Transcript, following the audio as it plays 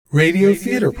Radio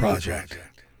Theater Project.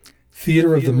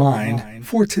 Theater of the Mind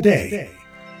for today.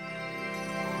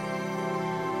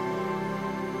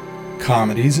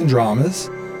 Comedies and dramas,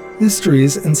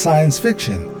 mysteries and science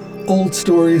fiction, old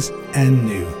stories and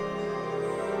new.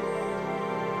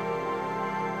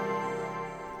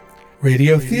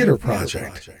 Radio Theater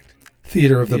Project.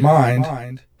 Theater of the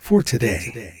Mind for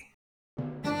today.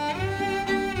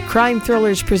 Crime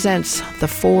Thrillers presents The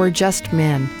Four Just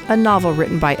Men, a novel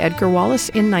written by Edgar Wallace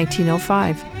in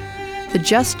 1905. The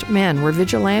Just Men were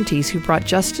vigilantes who brought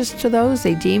justice to those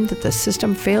they deemed that the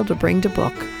system failed to bring to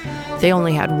book. They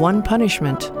only had one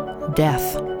punishment: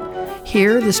 death.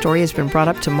 Here, the story has been brought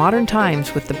up to modern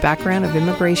times with the background of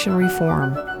immigration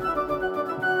reform.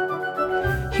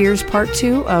 Here's part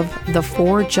 2 of The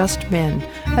Four Just Men,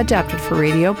 adapted for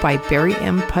radio by Barry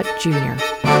M. Putt, Jr.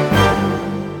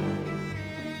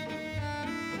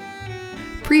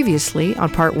 Previously, on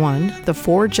Part 1, the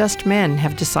Four Just Men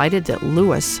have decided that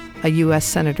Lewis, a U.S.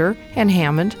 Senator, and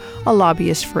Hammond, a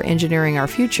lobbyist for engineering our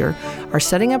future, are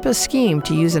setting up a scheme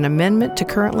to use an amendment to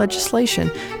current legislation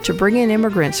to bring in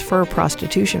immigrants for a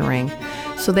prostitution ring.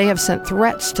 So they have sent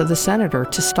threats to the senator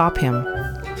to stop him.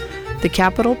 The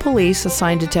Capitol Police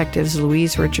assigned detectives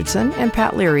Louise Richardson and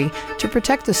Pat Leary to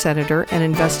protect the senator and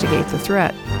investigate the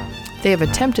threat. They have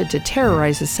attempted to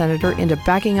terrorize the senator into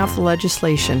backing off the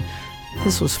legislation.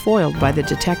 This was foiled by the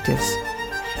detectives.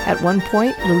 At one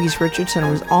point, Louise Richardson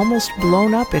was almost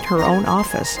blown up in her own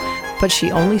office, but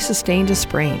she only sustained a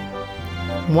sprain.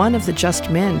 One of the Just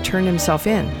Men turned himself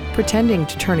in, pretending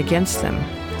to turn against them.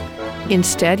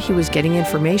 Instead, he was getting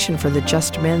information for the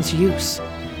Just Men's use.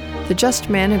 The Just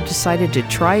Men have decided to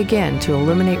try again to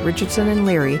eliminate Richardson and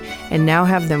Leary, and now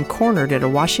have them cornered at a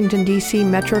Washington, D.C.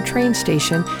 metro train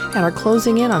station and are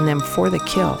closing in on them for the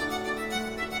kill.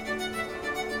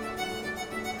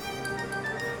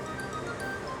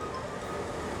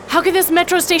 How could this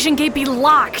metro station gate be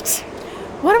locked?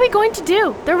 What are we going to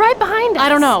do? They're right behind us. I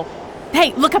don't know.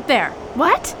 Hey, look up there.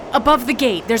 What? Above the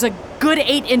gate, there's a good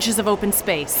 8 inches of open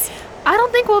space. I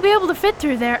don't think we'll be able to fit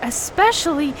through there,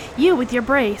 especially you with your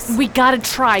brace. We gotta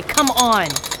try. Come on.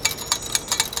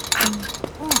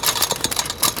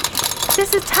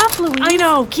 This is tough, Louise. I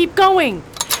know. Keep going.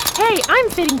 Hey, I'm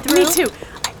fitting through. Me too.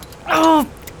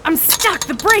 I'm stuck.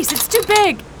 The brace, it's too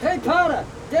big. Hey, Potter.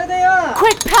 There they are!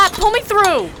 Quick, Pat, pull me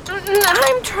through!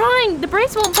 I'm trying. The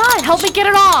brace won't budge. Help me get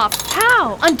it off!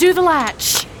 How? Undo the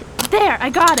latch. There, I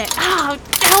got it.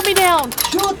 Help me down!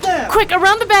 Shoot them! Quick,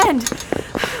 around the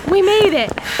bend! We made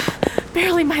it.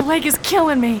 Barely, my leg is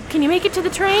killing me. Can you make it to the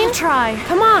train? I'll try.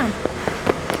 Come on.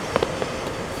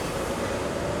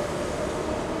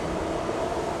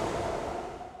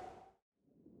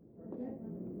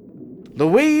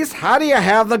 Louise, how do you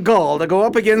have the gall to go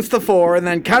up against the four and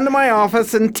then come to my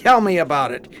office and tell me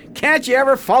about it? Can't you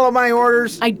ever follow my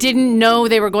orders? I didn't know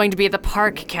they were going to be at the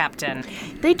park, Captain.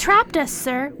 They trapped us,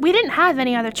 sir. We didn't have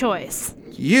any other choice.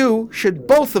 You should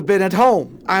both have been at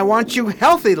home. I want you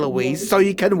healthy, Louise, so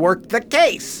you can work the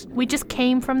case. We just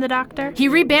came from the doctor. He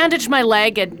rebandaged my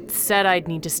leg and said I'd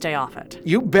need to stay off it.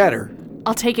 You better.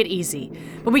 I'll take it easy.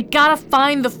 But we gotta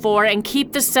find the four and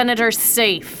keep the senator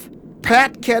safe.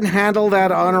 Pat can handle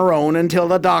that on her own until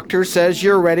the doctor says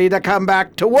you're ready to come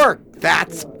back to work.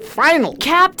 That's final.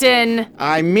 Captain!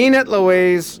 I mean it,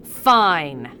 Louise.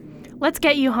 Fine. Let's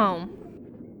get you home.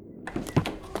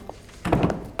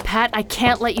 Pat, I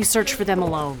can't let you search for them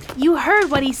alone. You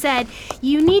heard what he said.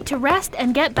 You need to rest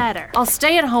and get better. I'll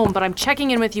stay at home, but I'm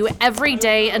checking in with you every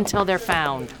day until they're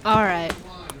found. All right.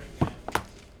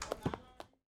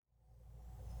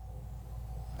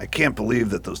 I can't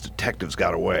believe that those detectives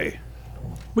got away.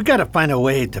 We gotta find a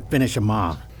way to finish them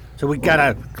off. So we got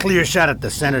a clear shot at the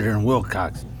senator and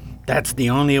Wilcox. That's the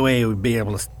only way we'd be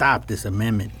able to stop this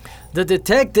amendment. The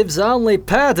detectives are only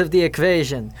part of the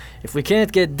equation. If we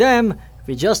can't get them,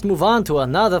 we just move on to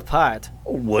another part.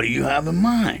 What do you have in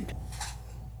mind?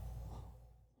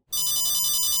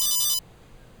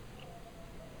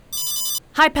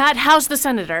 Hi, Pat. How's the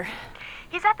senator?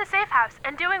 He's at the safe house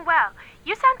and doing well.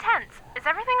 You sound tense. Is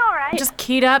everything all right? Just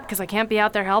keyed up because I can't be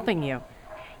out there helping you.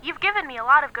 You've given me a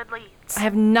lot of good leads. I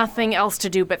have nothing else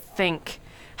to do but think.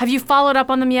 Have you followed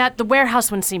up on them yet? The warehouse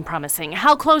one seemed promising.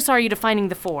 How close are you to finding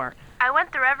the four? I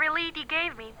went through every lead you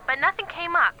gave me, but nothing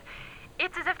came up.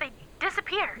 It's as if they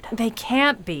disappeared. They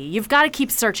can't be. You've got to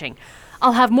keep searching.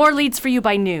 I'll have more leads for you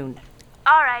by noon.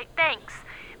 All right, thanks.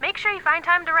 Make sure you find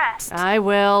time to rest. I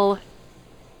will.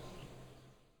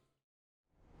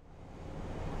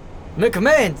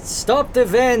 McMahon, stop the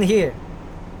van here.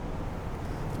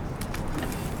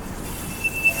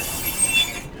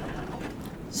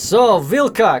 So,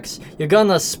 Wilcox, you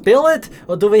gonna spill it,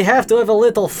 or do we have to have a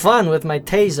little fun with my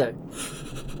taser?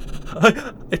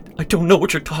 I don't know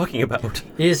what you're talking about.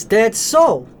 Is that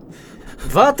so?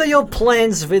 What are your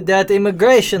plans with that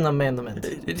immigration amendment?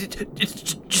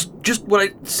 It's just what I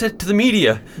said to the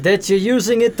media. That you're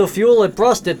using it to fuel a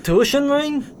prostitution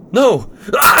ring? No.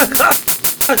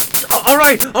 All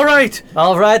right.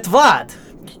 Alright, what?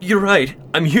 You're right.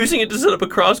 I'm using it to set up a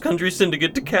cross-country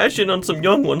syndicate to cash in on some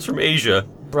young ones from Asia.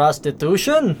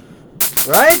 Prostitution?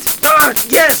 Right?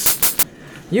 Yes!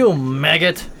 You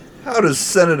maggot. How does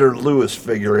Senator Lewis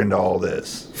figure into all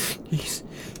this? He's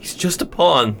just a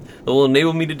pawn that will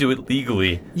enable me to do it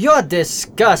legally. You're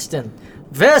disgusting.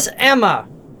 Where's Emma?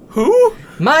 Who?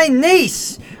 My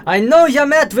niece! I know you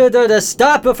met with her to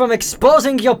stop her from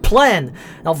exposing your plan.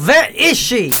 Now where is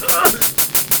she?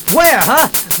 Where, huh?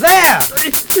 Where?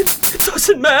 It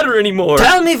doesn't matter anymore.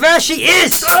 Tell me where she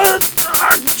is!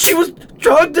 She was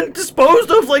drugged and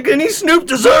disposed of like any snoop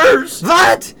deserves.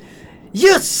 What?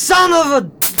 You son of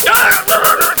a...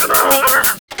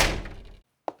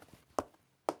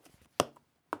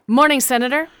 Morning,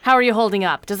 Senator. How are you holding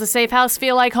up? Does the safe house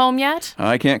feel like home yet?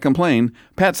 I can't complain.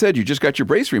 Pat said you just got your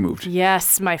brace removed.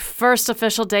 Yes, my first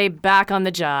official day back on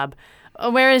the job.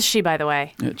 Where is she, by the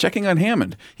way? Checking on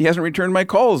Hammond. He hasn't returned my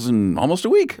calls in almost a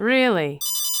week. Really?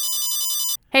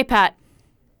 Hey, Pat.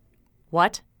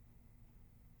 What?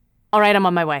 All right, I'm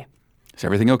on my way. Is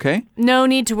everything okay? No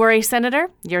need to worry, Senator.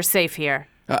 You're safe here.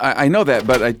 I know that,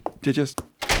 but I just...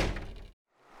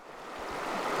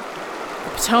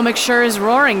 Potomac sure is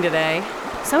roaring today.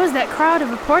 So is that crowd of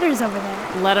reporters over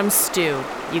there. Let 'em stew.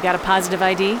 You got a positive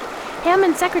ID?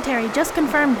 Hammond's secretary just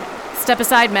confirmed it. Step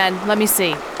aside, men. Let me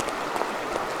see.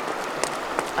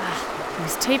 He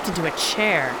was taped into a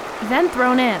chair. Then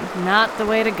thrown in. Not the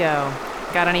way to go.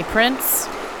 Got any prints?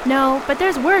 No, but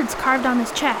there's words carved on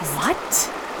his chest. What?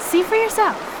 See for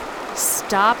yourself.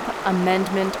 Stop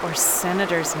amendment or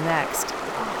senators next.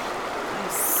 Oh,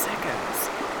 those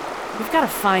sickos. We've got to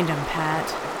find him, Pat.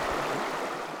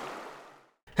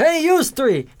 Hey, you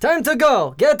three! Time to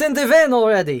go! Get in the van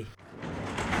already!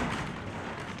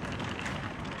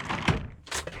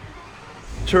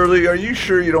 Turley, are you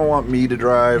sure you don't want me to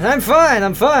drive? I'm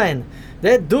fine.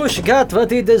 That douche got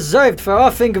what he deserved for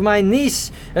offing my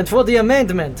niece and for the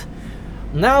amendment.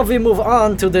 Now we move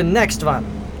on to the next one.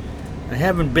 I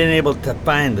haven't been able to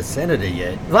find the senator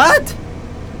yet. What?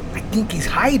 I think he's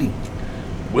hiding.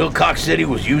 Wilcox said he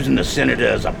was using the senator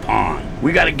as a pawn.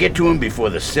 We gotta get to him before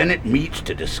the Senate meets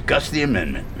to discuss the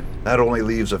amendment. That only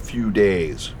leaves a few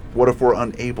days. What if we're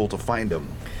unable to find him?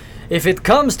 If it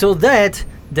comes to that,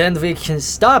 then we can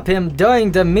stop him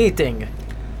during the meeting.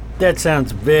 That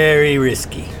sounds very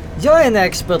risky. You're an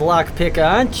expert lockpicker,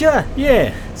 aren't you?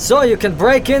 Yeah, So you can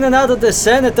break in and out of the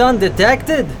Senate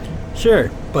undetected? sure.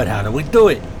 But how do we do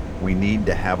it? We need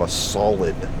to have a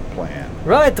solid plan.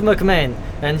 Right, McMahon.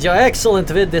 And you're excellent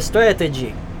with the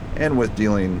strategy. And with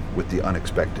dealing with the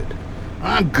unexpected.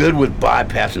 I'm good with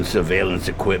bypassing surveillance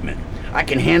equipment. I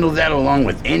can handle that along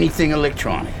with anything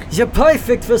electronic. You're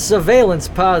perfect for surveillance,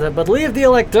 Potter, but leave the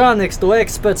electronics to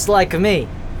experts like me.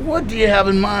 What do you have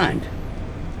in mind?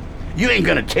 You ain't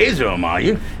gonna taser him, are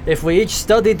you? If we each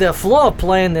study the floor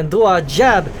plan and do our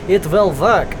job, it will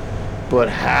work. But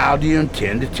how do you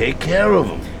intend to take care of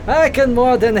him? I can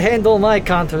more than handle my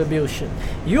contribution.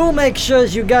 You make sure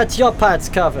you got your parts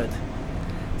covered.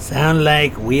 Sound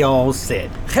like we all set.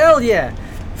 Hell yeah!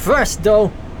 First,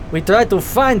 though, we try to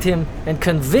find him and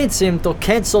convince him to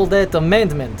cancel that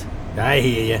amendment. I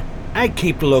hear ya. I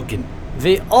keep looking.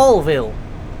 We all will.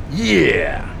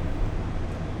 Yeah.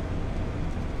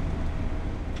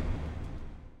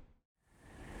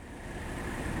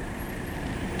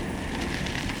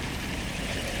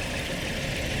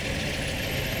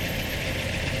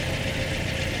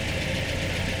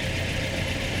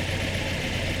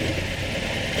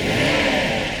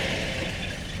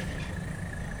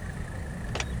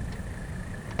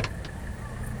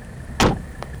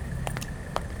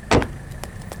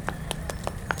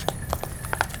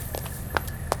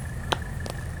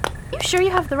 Sure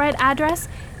you have the right address?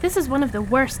 This is one of the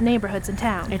worst neighborhoods in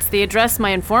town. It's the address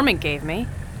my informant gave me.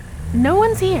 No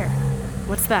one's here.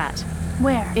 What's that?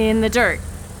 Where? In the dirt.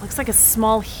 Looks like a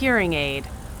small hearing aid.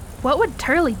 What would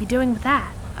Turley be doing with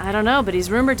that? I don't know, but he's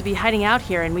rumored to be hiding out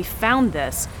here, and we found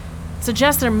this.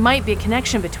 Suggests there might be a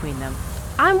connection between them.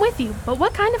 I'm with you, but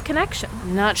what kind of connection?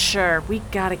 Not sure. We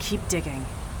gotta keep digging.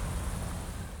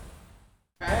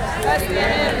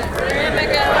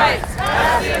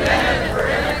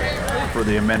 For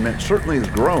the amendment certainly is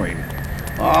growing.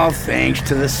 All thanks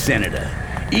to the senator.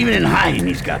 Even in hiding,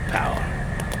 he's got power.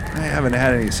 I haven't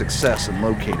had any success in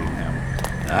locating him.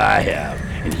 I have,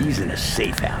 and he's in a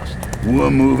safe house.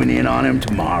 We're moving in on him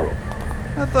tomorrow.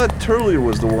 I thought Turley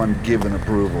was the one giving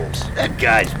approvals. That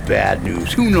guy's bad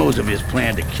news. Who knows if his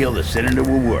plan to kill the senator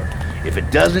will work? If it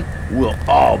doesn't, we'll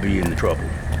all be in trouble.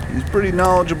 He's pretty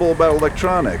knowledgeable about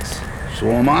electronics.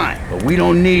 So am I, but we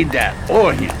don't need that,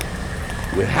 or him.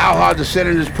 With how hard the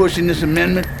senator's pushing this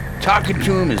amendment, talking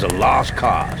to him is a lost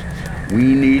cause.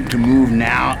 We need to move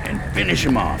now and finish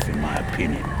him off, in my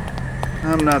opinion.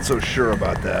 I'm not so sure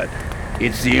about that.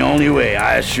 It's the only way,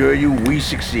 I assure you, we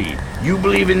succeed. You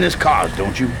believe in this cause,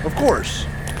 don't you? Of course.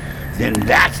 Then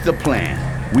that's the plan.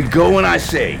 We go when I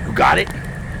say. You got it?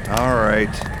 All right.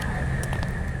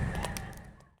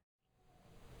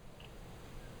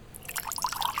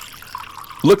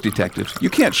 Look, detectives, you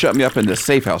can't shut me up in this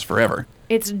safe house forever.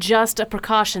 It's just a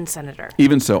precaution, Senator.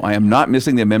 Even so, I am not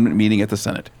missing the amendment meeting at the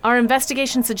Senate. Our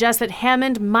investigation suggests that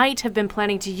Hammond might have been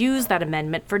planning to use that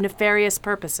amendment for nefarious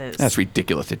purposes. That's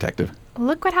ridiculous, Detective.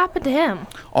 Look what happened to him.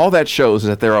 All that shows is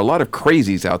that there are a lot of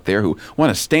crazies out there who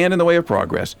want to stand in the way of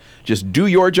progress. Just do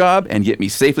your job and get me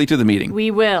safely to the meeting.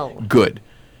 We will. Good.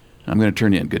 I'm going to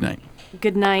turn in. Good night.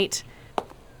 Good night.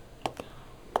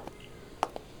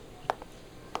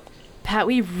 Pat,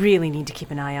 we really need to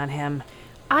keep an eye on him.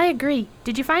 I agree.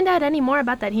 Did you find out any more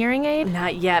about that hearing aid?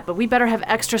 Not yet, but we better have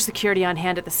extra security on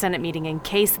hand at the Senate meeting in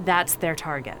case that's their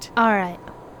target. All right.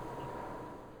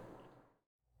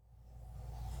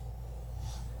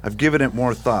 I've given it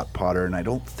more thought, Potter, and I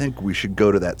don't think we should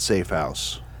go to that safe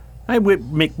house. I'm with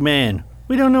McMahon.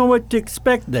 We don't know what to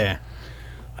expect there.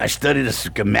 I studied a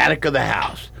schematic of the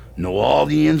house, know all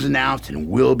the ins and outs, and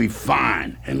we'll be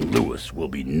fine, and Lewis will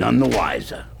be none the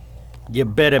wiser. You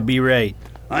better be right.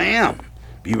 I am.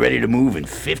 Be ready to move in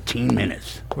 15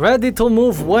 minutes. Ready to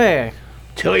move where?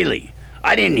 Tilly,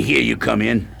 I didn't hear you come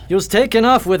in. You's taking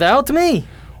off without me?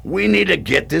 We need to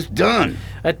get this done.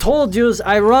 I told yous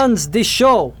I runs this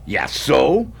show. Yeah,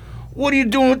 so? What are you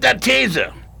doing with that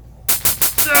taser?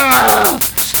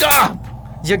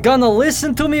 Stop! You gonna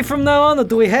listen to me from now on, or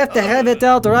do we have to have it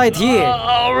out right here?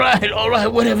 All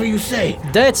right, whatever you say.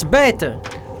 That's better.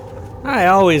 I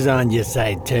always on your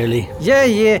side, Turley.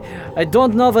 Yeah, I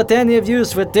don't know what any of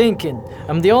yous were thinking.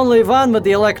 I'm the only one with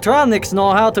the electronics know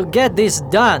how to get this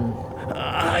done.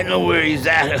 I know where he's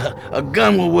at. A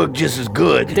gun will work just as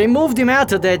good. They moved him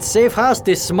out of that safe house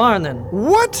this morning.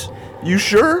 What? You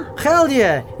sure? Hell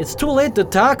yeah. It's too late to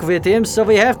talk with him, so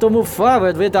we have to move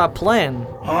forward with our plan.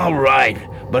 All right,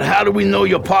 but how do we know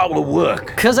your part will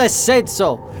work? 'Cause I said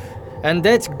so. And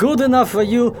that's good enough for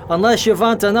you, unless you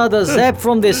want another zap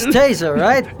from this taser,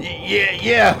 right?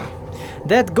 Yeah.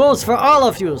 That goes for all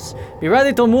of yous. Be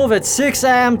ready to move at 6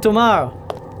 a.m. tomorrow.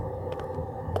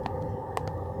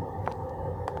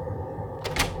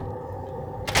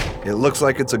 It looks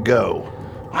like it's a go.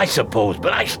 I suppose,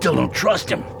 but I still don't trust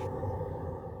him.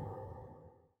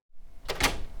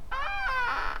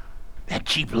 That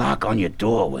cheap lock on your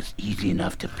door was easy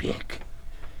enough to pick.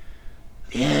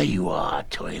 There you are,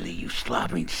 Toily, you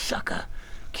slobbering sucker.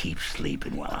 Keep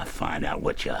sleeping while I find out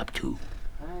what you're up to.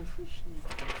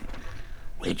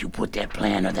 Where'd you put that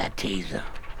plan of that taser?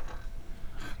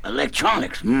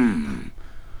 Electronics,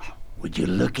 Would you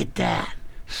look at that?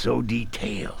 So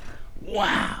detailed.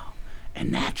 Wow.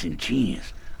 And that's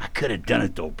ingenious. I could have done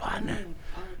it though, partner.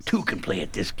 Two can play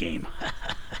at this game.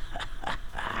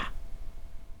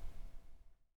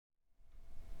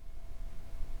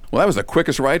 Well, that was the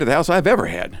quickest ride to the house I've ever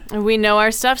had. We know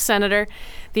our stuff, Senator.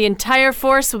 The entire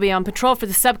force will be on patrol for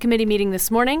the subcommittee meeting this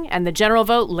morning and the general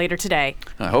vote later today.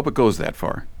 I hope it goes that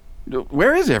far.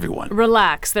 Where is everyone?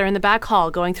 Relax. They're in the back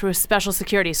hall going through a special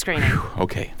security screening.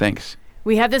 Okay, thanks.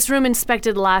 We had this room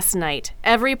inspected last night.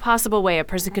 Every possible way a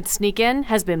person could sneak in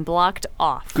has been blocked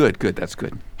off. Good, that's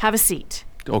good. Have a seat.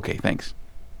 Okay, thanks.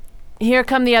 Here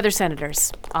come the other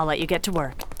senators. I'll let you get to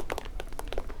work.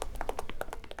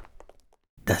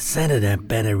 The senator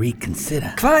better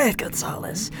reconsider. Quiet,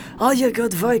 Gonzalez. All your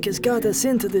good work has got us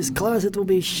into this closet will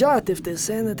be shot if the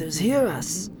senators hear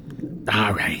us.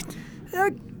 All right.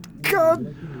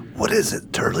 God. What is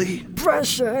it, Turley?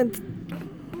 Pressure and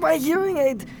my hearing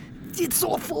aid. It's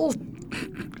awful.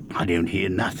 I didn't hear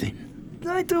nothing.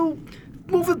 I do.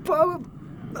 Move it, power.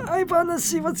 I wanna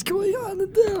see what's going on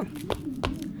in there.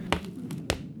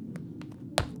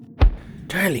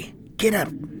 Turley, get up.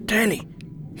 Turley,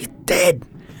 he's dead.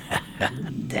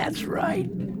 That's right.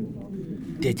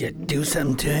 Did you do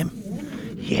something to him?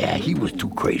 Yeah, he was too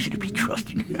crazy to be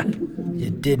trusted. You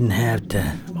didn't have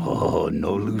to. Oh,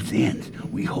 no loose ends.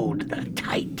 We hold it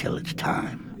tight till it's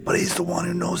time. But he's the one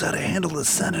who knows how to handle the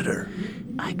senator.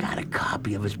 I got a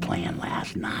copy of his plan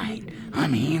last night.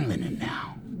 I'm handling it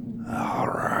now. All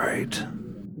right.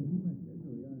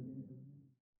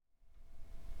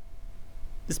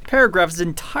 This paragraph is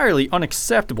entirely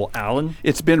unacceptable, Alan.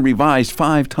 It's been revised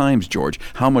 5 times, George.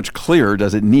 How much clearer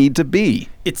does it need to be?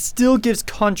 It still gives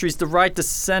countries the right to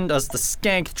send us the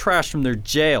skank trash from their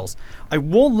jails. I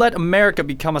won't let America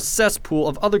become a cesspool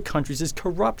of other countries'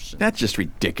 corruption. That's just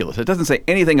ridiculous. It doesn't say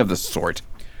anything of the sort.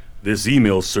 This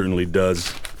email certainly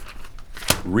does.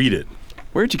 Read it.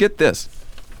 Where'd you get this?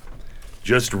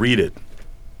 Just read it.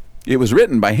 It was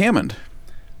written by Hammond.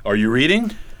 Are you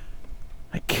reading?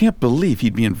 I can't believe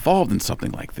he'd be involved in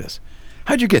something like this.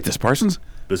 How'd you get this, Parsons?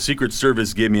 The Secret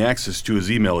Service gave me access to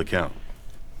his email account.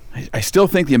 I still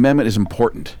think the amendment is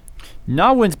important.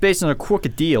 Not when it's based on a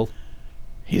crooked deal.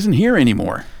 He isn't here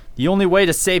anymore. The only way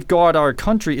to safeguard our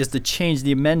country is to change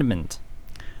the amendment.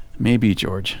 Maybe,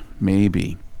 George.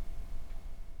 Maybe.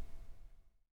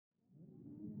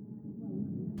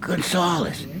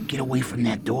 Gonzalez, get away from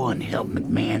that door and help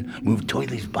McMahon move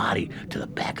Toily's body to the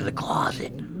back of the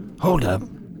closet. Hold up.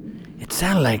 It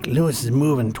sounds like Lewis is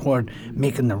moving toward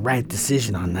making the right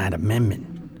decision on that amendment.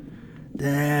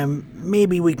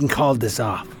 Maybe we can call this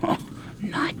off.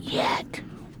 Not yet.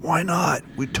 Why not?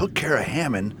 We took care of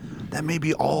Hammond. That may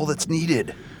be all that's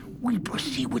needed. We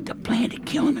proceed with the plan to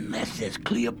kill him unless there's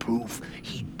clear proof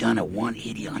he done a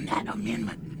 180 on that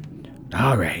amendment.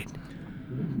 All right.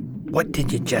 What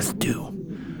did you just do?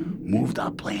 Moved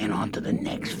our plan on to the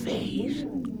next phase.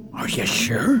 Are you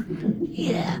sure?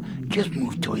 Yeah, just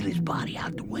move Toily's body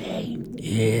out the way.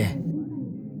 Yeah.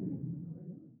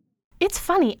 It's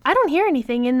funny, I don't hear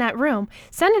anything in that room.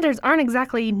 Senators aren't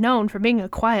exactly known for being a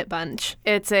quiet bunch.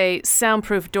 It's a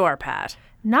soundproof door, Pat.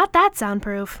 Not that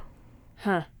soundproof.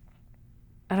 Huh.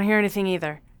 I don't hear anything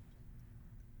either.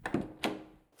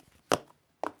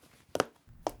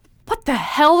 What the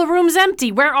hell? The room's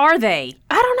empty. Where are they?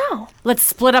 I don't know. Let's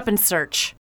split up and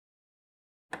search.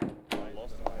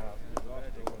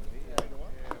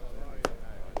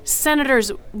 Senators,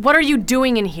 what are you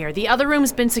doing in here? The other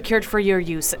room's been secured for your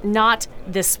use, not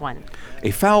this one.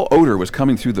 A foul odor was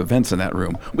coming through the vents in that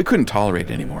room. We couldn't tolerate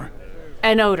it anymore.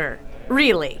 An odor?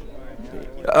 Really?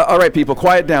 All right, people,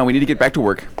 quiet down. We need to get back to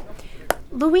work.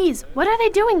 Louise, what are they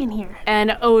doing in here?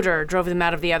 An odor drove them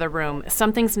out of the other room.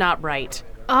 Something's not right.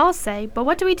 I'll say, but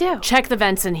what do we do? Check the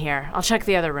vents in here. I'll check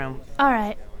the other room. All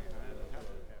right.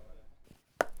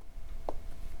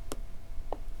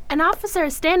 An officer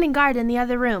is standing guard in the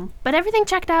other room, but everything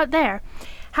checked out there.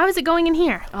 How is it going in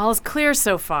here? All's clear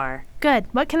so far. Good.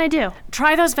 What can I do?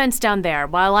 Try those vents down there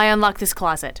while I unlock this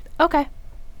closet. Okay.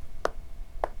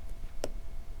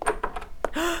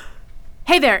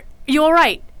 Hey there. You all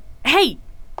right? Hey!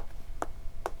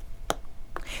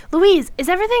 Louise, is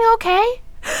everything okay?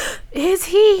 Is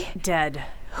he... dead.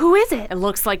 Who is it? It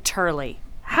looks like Turley.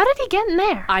 How did he get in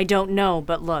there? I don't know,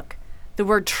 but look. The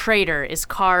word traitor is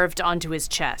carved onto his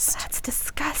chest. That's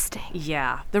disgusting.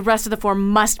 Yeah. The rest of the 4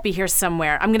 must be here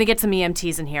somewhere. I'm gonna get some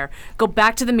EMTs in here. Go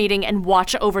back to the meeting and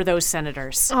watch over those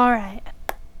senators. All right.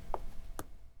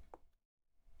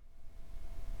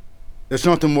 There's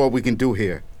nothing more we can do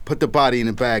here. Put the body in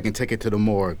a bag and take it to the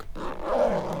morgue.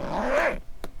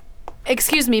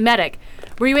 Excuse me, medic.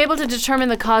 Were you able to determine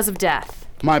the cause of death?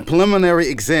 My preliminary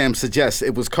exam suggests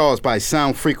it was caused by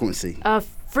sound frequency.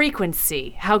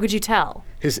 Frequency? How could you tell?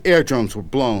 His eardrums were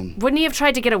blown. Wouldn't he have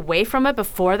tried to get away from it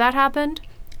before that happened?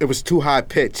 It was too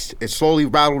high-pitched. It slowly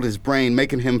rattled his brain,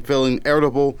 making him feeling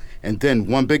irritable, and then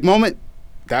one big moment,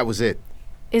 that was it.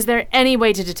 Is there any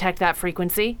way to detect that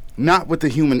frequency? Not with the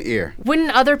human ear.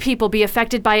 Wouldn't other people be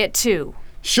affected by it too?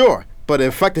 Sure, but it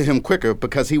affected him quicker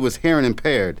because he was hearing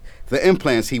impaired. The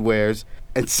implants he wears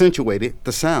accentuated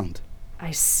the sound.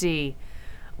 I see.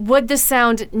 Would the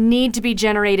sound need to be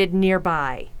generated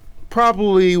nearby?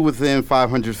 Probably within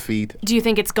 500 feet. Do you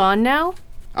think it's gone now?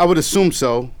 I would assume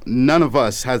so. None of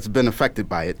us has been affected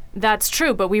by it. That's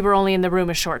true, but we were only in the room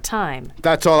a short time.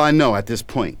 That's all I know at this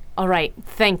point. All right,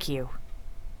 thank you.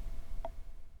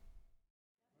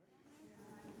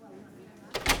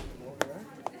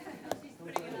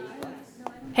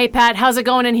 Hey, Pat, how's it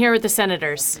going in here with the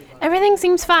senators? Everything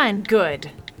seems fine.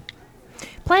 Good.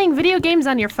 Playing video games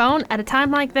on your phone at a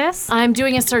time like this? I'm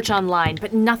doing a search online,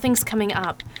 but nothing's coming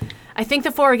up. I think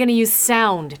the 4 are going to use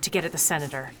sound to get at the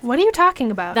senator. What are you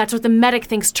talking about? That's what the medic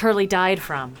thinks Turley died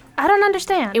from. I don't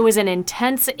understand. It was an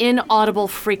intense, inaudible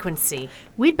frequency.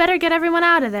 We'd better get everyone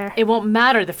out of there. It won't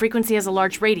matter. The frequency has a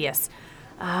large radius.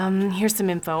 Here's some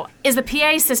info. Is the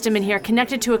PA system in here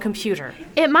connected to a computer?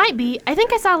 It might be. I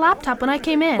think I saw a laptop when I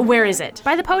came in. Where is it?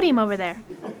 By the podium over there.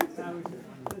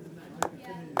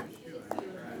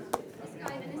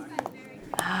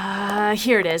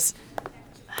 Here it is.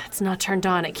 It's not turned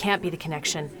on. It can't be the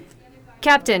connection.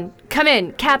 Captain, come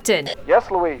in, Captain. Yes,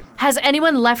 Louise. Has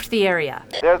anyone left the area?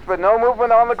 There's been no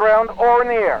movement on the ground or in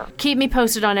the air. Keep me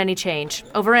posted on any change.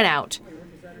 Over and out.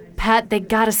 Pat, they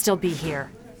gotta still be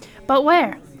here. But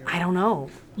where? I don't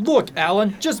know. Look,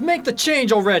 Alan, just make the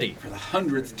change already. For the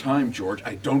 100th time, George,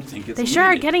 I don't think it's They sure are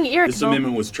needed. getting irritable. This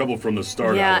amendment was trouble from the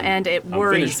start. Yeah, Alan. and it I'm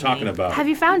worries finished talking me. about Have it.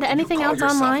 you found anything else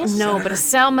online? No, but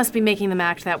Estelle must be making them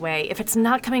act that way. If it's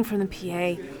not coming from the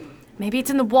PA, maybe it's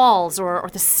in the walls or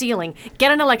the ceiling.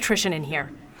 Get an electrician in here.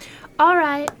 All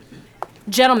right.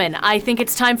 Gentlemen, I think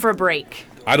it's time for a break.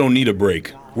 I don't need a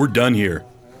break. We're done here.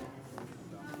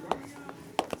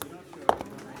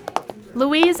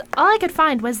 Louise, all I could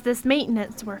find was this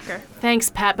maintenance worker. Thanks,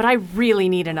 Pat, but I really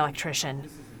need an electrician.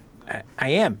 I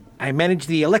am. I manage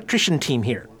the electrician team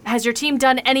here. Has your team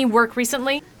done any work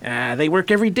recently? They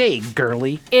work every day,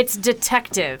 girly. It's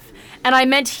detective. And I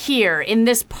meant here, in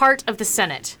this part of the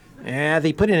Senate.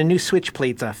 They put in a new switch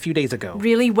plates a few days ago.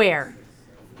 Really, where?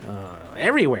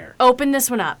 Everywhere. Open this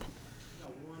one up.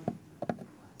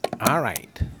 All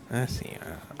right. Let's see.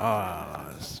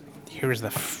 Here's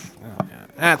the...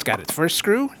 That's got its first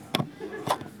screw.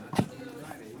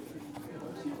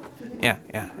 Yeah.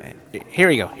 Here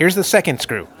we go. Here's the second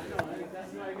screw.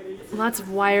 Lots of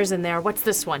wires in there. What's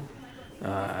this one?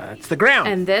 It's the ground.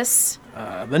 And this?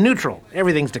 The neutral.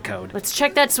 Everything's to code. Let's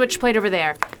check that switch plate over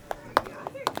there.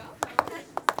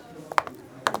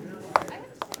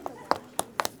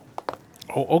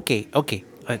 Oh, okay.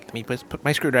 Let me put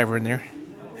my screwdriver in there.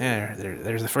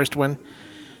 There's the first one.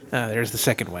 There's the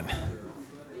second one.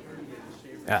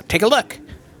 Take a look.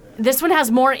 This one has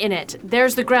more in it.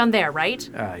 There's the ground there, right?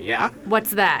 Yeah.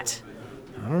 What's that?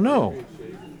 I don't know.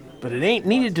 But it ain't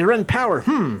needed to run power.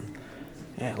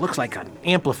 Yeah, it looks like an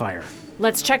amplifier.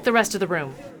 Let's check the rest of the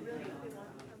room.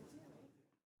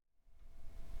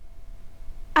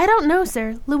 I don't know,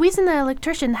 sir. Louise and the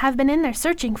electrician have been in there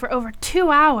searching for over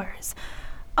 2 hours.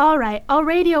 All right, I'll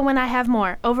radio when I have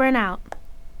more. Over and out.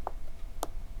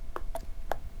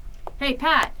 Hey,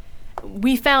 Pat.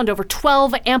 We found over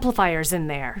 12 amplifiers in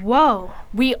there. Whoa.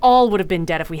 We all would have been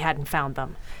dead if we hadn't found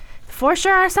them. For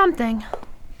sure are something.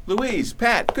 Louise,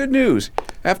 Pat, good news.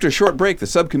 After a short break, the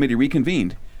subcommittee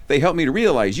reconvened. They helped me to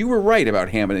realize you were right about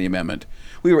Hammond and the amendment.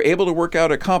 We were able to work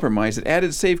out a compromise that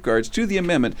added safeguards to the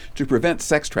amendment to prevent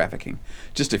sex trafficking.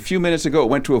 Just a few minutes ago, it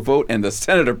went to a vote, and the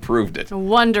Senate approved it.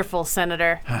 Wonderful,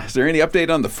 Senator. Is there any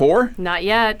update on the 4? Not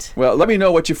yet. Well, let me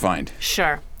know what you find.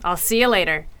 Sure. I'll see you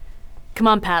later. Come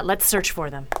on, Pat. Let's search for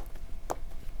them.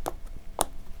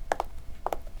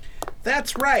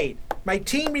 That's right. My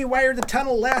team rewired the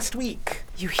tunnel last week.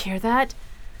 You hear that?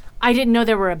 I didn't know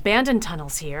there were abandoned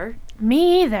tunnels here.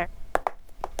 Me either.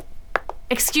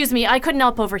 Excuse me, I couldn't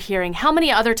help overhearing. How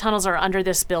many other tunnels are under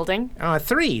this building?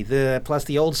 3, plus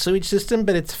the old sewage system,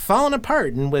 but it's fallen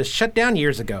apart and was shut down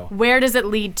years ago. Where does it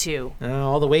lead to?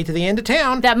 All the way to the end of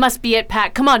town. That must be it,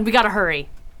 Pat. Come on, we gotta hurry.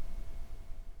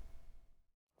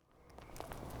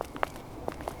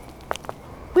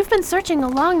 We've been searching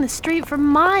along the street for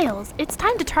miles. It's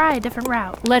time to try a different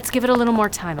route. Let's give it a little more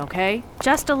time, okay?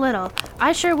 Just a little.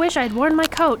 I sure wish I'd worn my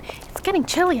coat. It's getting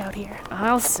chilly out here.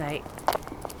 I'll say.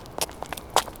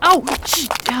 Oh!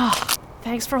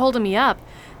 Thanks for holding me up.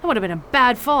 That would have been a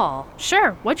bad fall.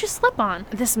 Sure. What'd you slip on?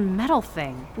 This metal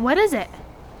thing. What is it?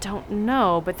 Don't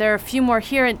know, but there are a few more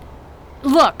here and...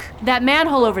 Look! That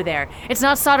manhole over there. It's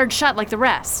not soldered shut like the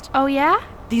rest. Oh, yeah?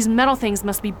 These metal things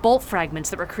must be bolt fragments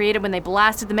that were created when they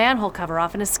blasted the manhole cover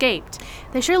off and escaped.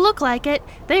 They sure look like it.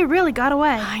 They really got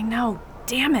away. I know.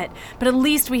 Damn it. But at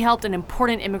least we helped an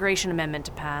important immigration amendment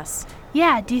to pass.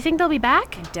 Yeah, do you think they'll be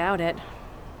back? I doubt it.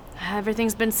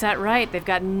 Everything's been set right. They've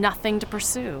got nothing to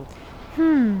pursue.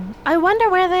 I wonder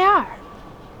where they are.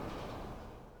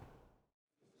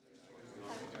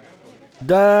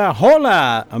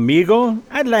 Hola, amigo.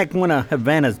 I'd like one of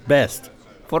Havana's best.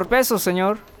 4 pesos,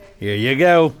 senor. Here you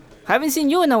go. Haven't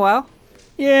seen you in a while.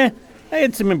 Yeah, I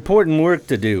had some important work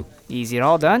to do. Is it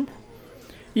all done?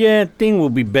 Yeah, thing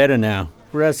will be better now.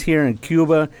 For us here in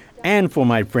Cuba and for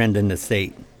my friend in the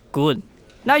state. Good.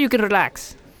 Now you can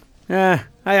relax. I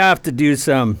have to do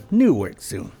some new work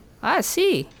soon. I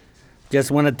see. Just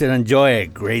wanted to enjoy a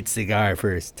great cigar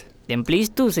first. Then please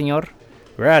do, senor.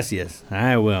 Gracias,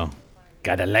 I will.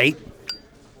 Got a light?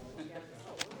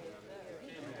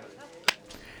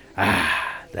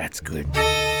 That's good.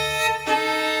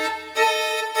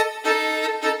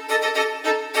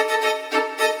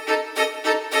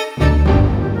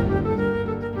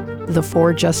 The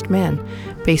Four Just Men,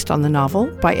 based on the novel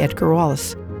by Edgar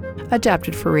Wallace.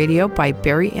 Adapted for radio by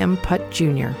Barry M. Putt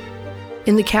Jr.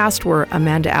 In the cast were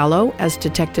Amanda Allo as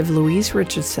Detective Louise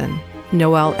Richardson,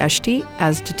 Noel Eshty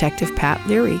as Detective Pat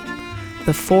Leary,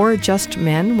 The Four Just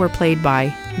Men were played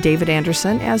by David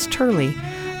Anderson as Turley,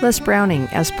 Les Browning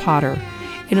as Potter,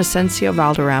 Inocencio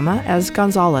Valderrama as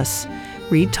Gonzalez,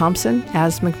 Reed Thompson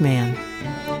as McMahon.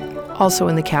 Also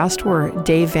in the cast were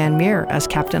Dave Van Meer as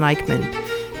Captain Eichmann,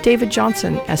 David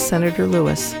Johnson as Senator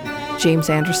Lewis, James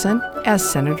Anderson as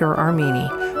Senator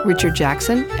Armini, Richard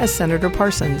Jackson as Senator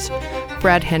Parsons,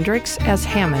 Brad Hendricks as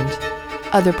Hammond.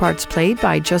 Other parts played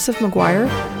by Joseph McGuire,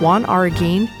 Juan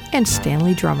Arreguin, and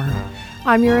Stanley Drummer.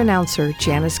 I'm your announcer,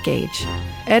 Janice Gage.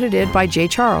 Edited by Jay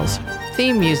Charles.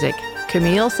 Theme music,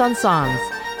 Camille Sansons,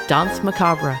 Danse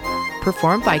Macabre.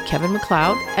 Performed by Kevin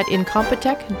MacLeod at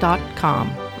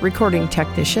Incompetech.com. Recording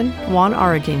technician, Juan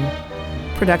Arreguin.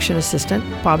 Production assistant,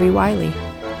 Bobby Wiley.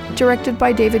 Directed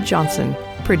by David Johnson.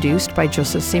 Produced by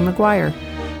Joseph C. McGuire.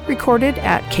 Recorded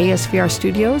at KSVR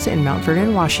Studios in Mount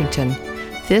Vernon, Washington.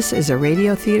 This is a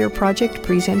Radio Theater Project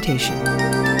presentation.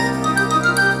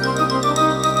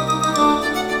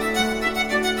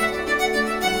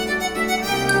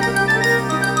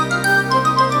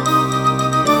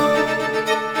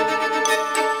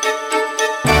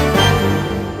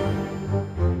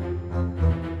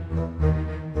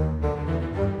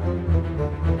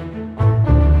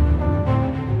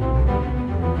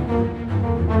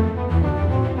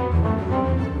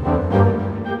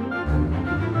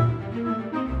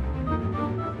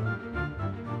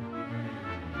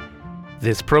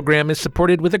 This program is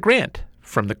supported with a grant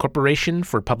from the Corporation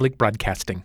for Public Broadcasting.